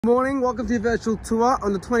Good morning, welcome to the virtual tour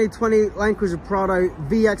on the 2020 Landcruiser Prado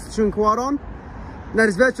VX Twin Quad-On. Now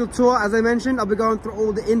this virtual tour, as I mentioned, I'll be going through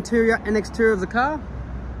all the interior and exterior of the car,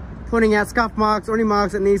 pointing out scuff marks or any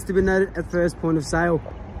marks that needs to be noted at first point of sale.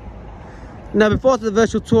 Now before the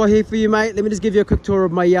virtual tour here for you, mate, let me just give you a quick tour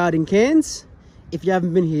of my yard in Cairns, if you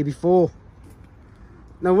haven't been here before.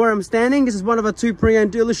 Now where I'm standing, this is one of our two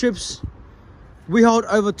pre-owned dealerships. We hold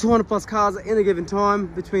over 200 plus cars at any given time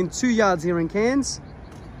between two yards here in Cairns,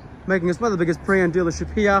 making us one of the biggest pre-owned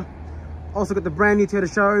dealership here. Also got the brand new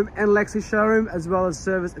Toyota showroom and Lexus showroom, as well as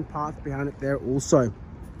service and parts behind it there also.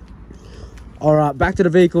 All right, back to the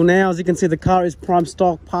vehicle now. As you can see, the car is prime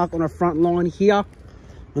stock, parked on our front line here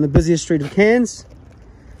on the busiest street of Cairns.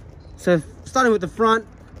 So starting with the front,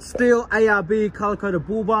 steel ARB color-coded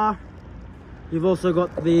bull bar. You've also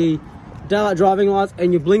got the daylight driving lights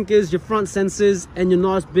and your blinkers, your front sensors, and your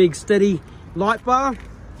nice big steady light bar.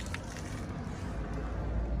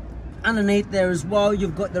 Underneath there as well,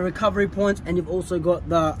 you've got the recovery points, and you've also got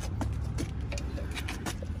the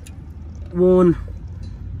worn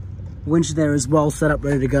winch there as well, set up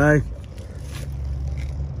ready to go.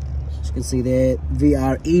 As you can see there,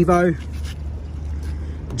 VR Evo.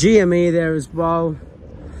 GME there as well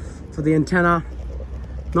for the antenna.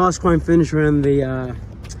 Nice chrome finish around the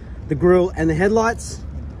grille and the headlights.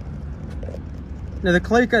 Now the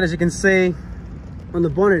clear coat, as you can see on the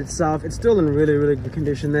bonnet itself, it's still in really good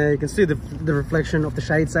condition there. You can see the reflection of the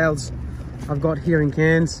shade sails I've got here in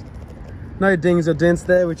Cairns. No dings or dents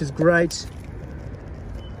there, which is great.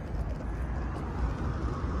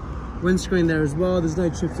 Windscreen there as well, there's no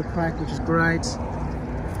chips or crack, which is great.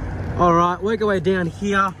 All right, work our way down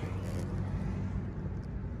here.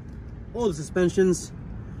 All the suspensions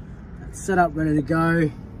set up, ready to go.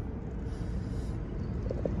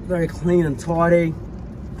 Very clean and tidy.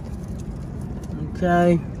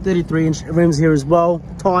 Okay, 33-inch rims here as well.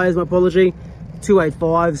 Tires, my apology,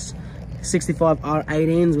 285s, 65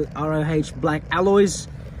 R18s with ROH black alloys.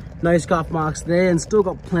 No scuff marks there, and still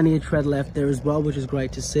got plenty of tread left there as well, which is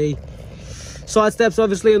great to see. Side steps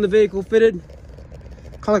obviously on the vehicle fitted.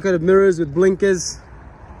 Color-coded mirrors with blinkers.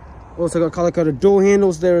 Also got color-coded door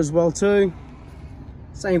handles there as well too.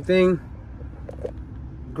 Same thing.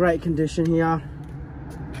 Great condition here.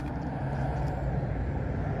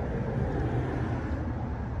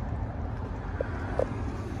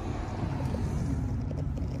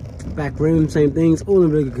 Back room, same things, all in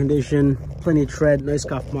really good condition. Plenty of tread, no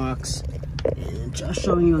scuff marks. And just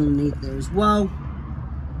showing you underneath there as well.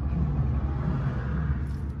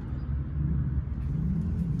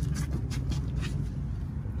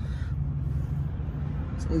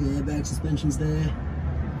 So the airbag suspensions there.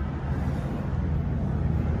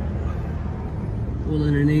 All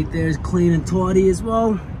underneath there is clean and tidy as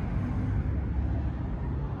well.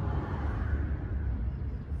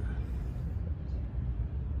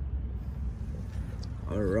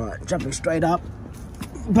 All right, jumping straight up,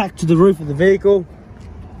 back to the roof of the vehicle.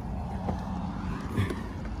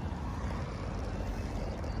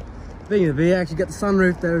 Being a VX, you got the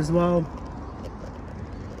sunroof there as well.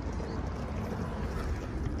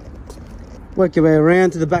 Work your way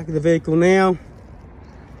around to the back of the vehicle now.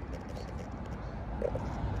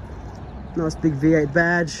 Nice big V8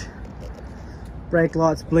 badge. Brake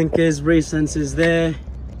lights, blinkers, rear sensors there.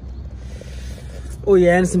 Oh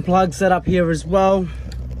yeah, and some plugs set up here as well.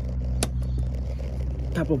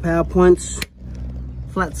 Couple of power points,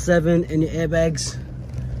 flat 7, and your airbags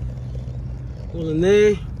all in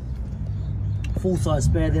there. Full size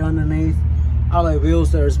spare there underneath. Alloy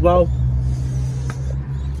wheels there as well.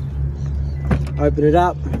 Open it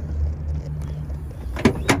up.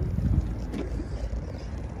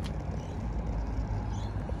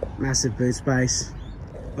 Massive boot space.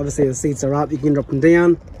 Obviously the seats are up, you can drop them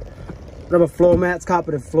down. Rubber floor mats,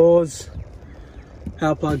 carpeted floors.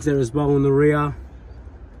 Power plugs there as well in the rear.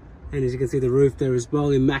 And as you can see, the roof there as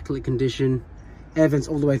well, immaculate condition. Air vents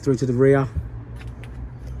all the way through to the rear.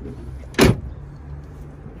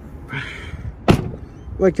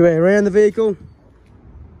 Work your way around the vehicle.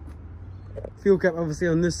 Fuel cap obviously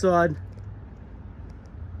on this side.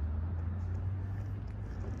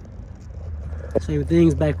 Same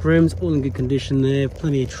things, back rims, all in good condition there,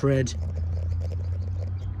 plenty of tread.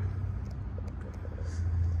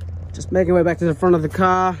 Just making my way back to the front of the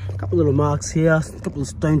car. A couple little marks here, a couple of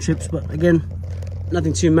stone chips, but again,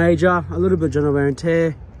 nothing too major. A little bit of general wear and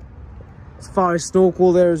tear. Safari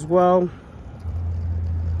snorkel there as well.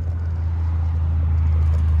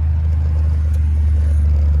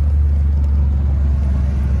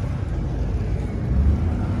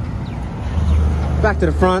 Back to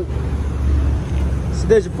the front. So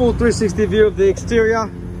there's your full 360 view of the exterior.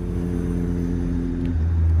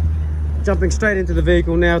 Jumping straight into the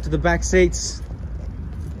vehicle now to the back seats.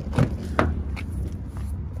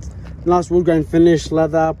 Nice wood grain finish,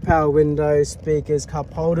 leather, power windows, speakers,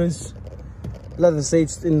 cup holders, leather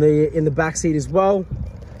seats in the back seat as well.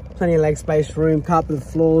 Plenty of leg space, room, carpeted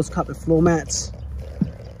floors, carpet floor mats.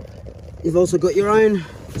 You've also got your own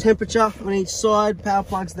temperature on each side, power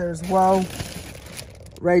plugs there as well.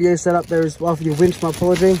 Radio set up there as well for your winch, my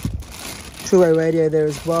apology. Two-way radio there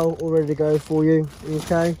as well, all ready to go for you,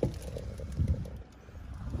 okay.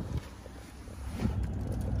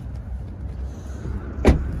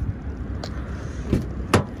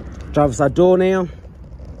 Driver's side door now.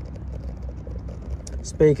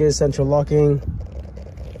 Speakers, central locking.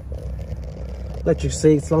 Electric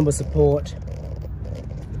seats, lumbar support.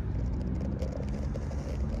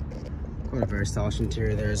 Quite a very stylish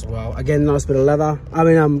interior there as well. Again, nice bit of leather.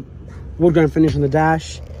 Wood grain finish on the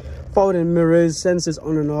dash. Fold-in mirrors, sensors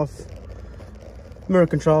on and off. Mirror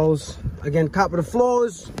controls. Again, carpeted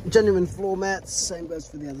floors, genuine floor mats. Same goes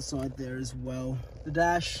for the other side there as well. The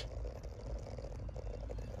dash,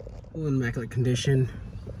 all in immaculate condition.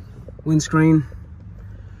 Windscreen,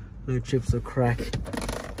 no chips or crack.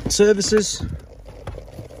 Services,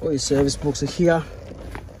 all your service books are here.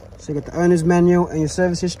 So you got the owner's manual and your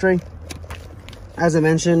service history. As I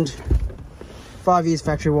mentioned, 5 years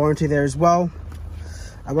factory warranty there as well.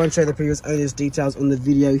 I won't show the previous owner's details on the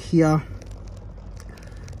video here,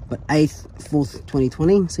 but 8th, 4th,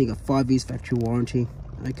 2020. So you got 5 years factory warranty,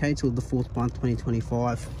 okay, till the 4th month,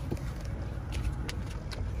 2025.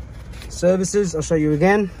 Services, I'll show you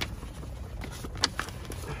again.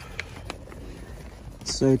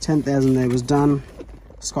 So 10,000 there was done,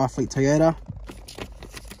 Skyfleet Toyota.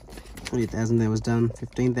 20,000 there was done,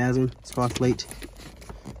 15,000 Skyfleet.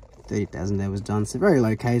 30,000 there was done, so very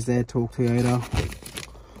low Ks there, Torque Toyota.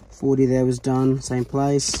 40 there was done, same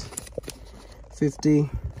place. 50,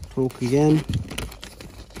 Torque again.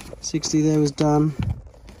 60 there was done.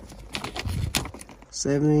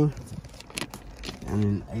 70. And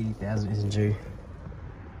then 80,000 isn't due.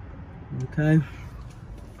 Okay.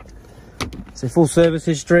 So full service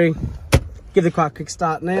history. Give the car a quick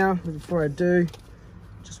start now. But before I do,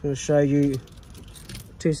 just want to show you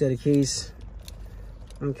 2 set of keys.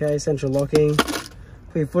 Okay, central locking.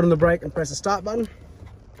 Put your foot on the brake and press the start button.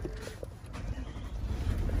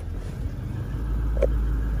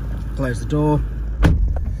 Close the door.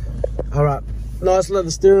 Alright, nice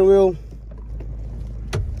leather steering wheel.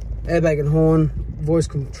 Airbag and horn. Voice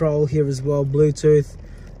control here as well. Bluetooth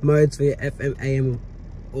modes for your FM, AM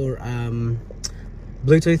or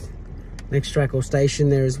Bluetooth. Next track or station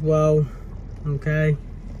there as well. Okay.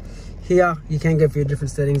 Here you can go for your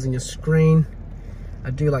different settings on your screen. I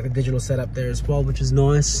do like a digital setup there as well, which is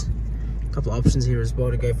nice. A couple of options here as well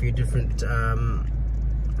to go for your different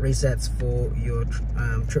resets for your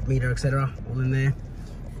trip meter, etc. All in there.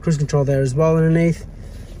 Cruise control there as well underneath.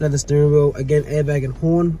 Leather steering wheel, again airbag and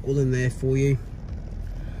horn, all in there for you.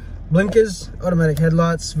 Blinkers, automatic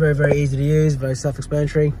headlights, very, very easy to use, very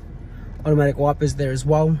self-explanatory. Automatic wipers there as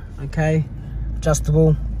well, okay.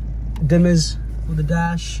 Adjustable dimmers for the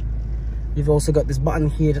dash. You've also got this button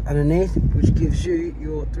here underneath, which gives you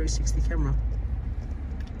your 360 camera.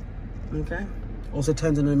 Okay. Also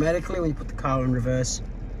turns on automatically when you put the car in reverse.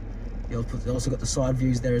 You'll also got the side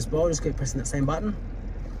views there as well. Just keep pressing that same button,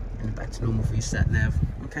 and back to normal for your sat nav.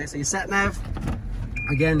 Okay, so your sat nav,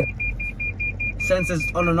 again, sensors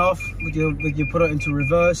on and off with your put it into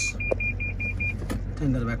reverse.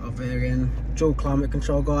 Turn that back off there again. Dual climate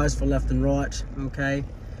control, guys, for left and right. Okay.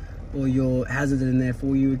 All your hazards in there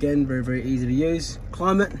for you again, very, very easy to use.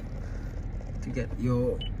 Climate, to get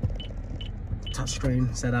your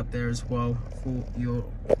touchscreen set up there as well for your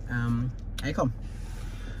ACOM.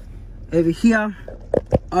 Over here,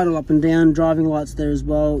 idle up and down, driving lights there as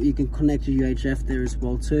well. You can connect your UHF there as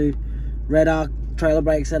well too. Radar, trailer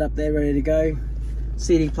brake set up there, ready to go.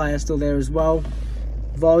 CD player still there as well.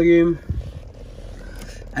 Volume,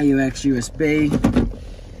 AUX, USB.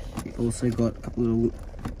 You've also got a couple little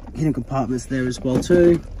hidden compartments there as well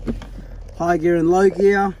too. High gear and low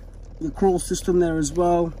gear. The crawl system there as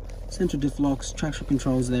well. Central diff locks, traction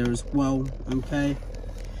controls there as well. Okay.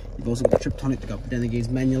 You've also got the Triptonic to go up and down the gears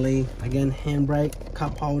manually. Again, handbrake,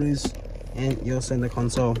 cup holders, and your center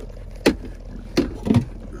console.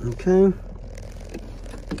 Okay.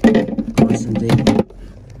 Nice indeed.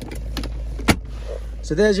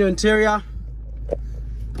 So there's your interior.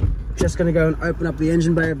 Just going to go and open up the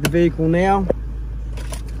engine bay of the vehicle now.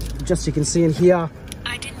 Just so you can see in here.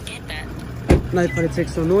 I didn't get that. No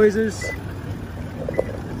politics or noises.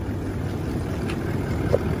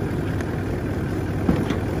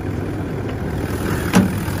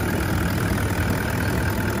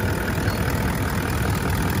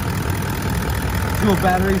 dual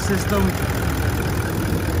battery system.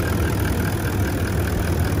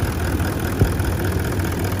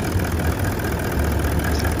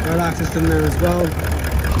 Radar system there as well.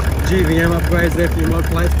 GVM upgrades there for your mod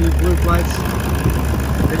plates, for your blue plates.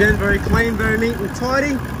 Again, very clean, very neat and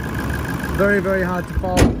tidy. Very, very hard to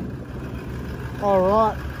fold.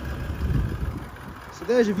 Alright. So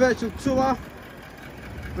there's your virtual tour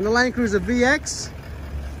on the Landcruiser VX.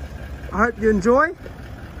 I hope you enjoy,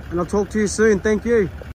 and I'll talk to you soon. Thank you.